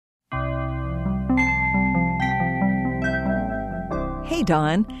Hey,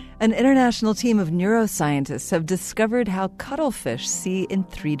 Don. An international team of neuroscientists have discovered how cuttlefish see in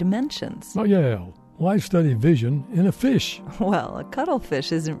 3 dimensions. Oh, yeah. Why study vision in a fish? Well, a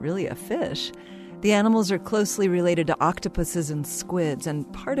cuttlefish isn't really a fish. The animals are closely related to octopuses and squids and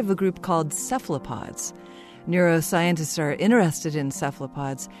part of a group called cephalopods. Neuroscientists are interested in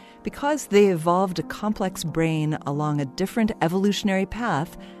cephalopods because they evolved a complex brain along a different evolutionary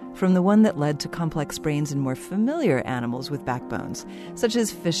path from the one that led to complex brains in more familiar animals with backbones, such as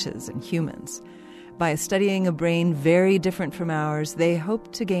fishes and humans. By studying a brain very different from ours, they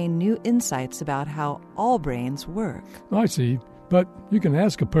hope to gain new insights about how all brains work. I see. But you can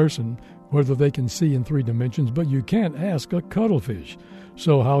ask a person whether they can see in 3 dimensions, but you can't ask a cuttlefish.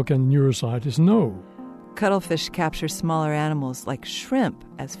 So how can neuroscientists know? Cuttlefish capture smaller animals like shrimp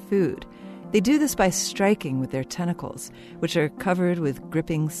as food. They do this by striking with their tentacles, which are covered with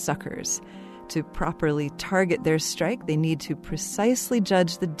gripping suckers. To properly target their strike, they need to precisely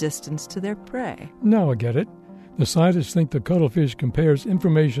judge the distance to their prey. Now I get it. The scientists think the cuttlefish compares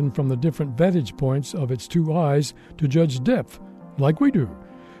information from the different vantage points of its 2 eyes to judge depth, like we do.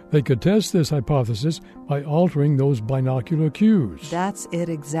 They could test this hypothesis by altering those binocular cues. That's it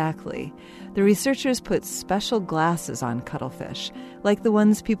exactly. The researchers put special glasses on cuttlefish, like the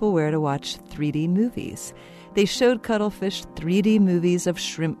ones people wear to watch 3D movies. They showed cuttlefish 3D movies of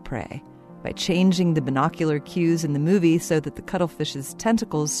shrimp prey. By changing the binocular cues in the movie so that the cuttlefish's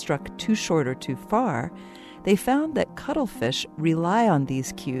tentacles struck too short or too far, they found that cuttlefish rely on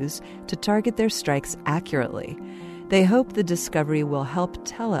these cues to target their strikes accurately. They hope the discovery will help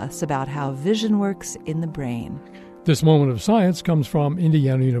tell us about how vision works in the brain. This moment of science comes from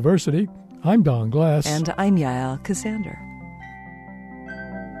Indiana University. I'm Don Glass. And I'm Yael Cassander.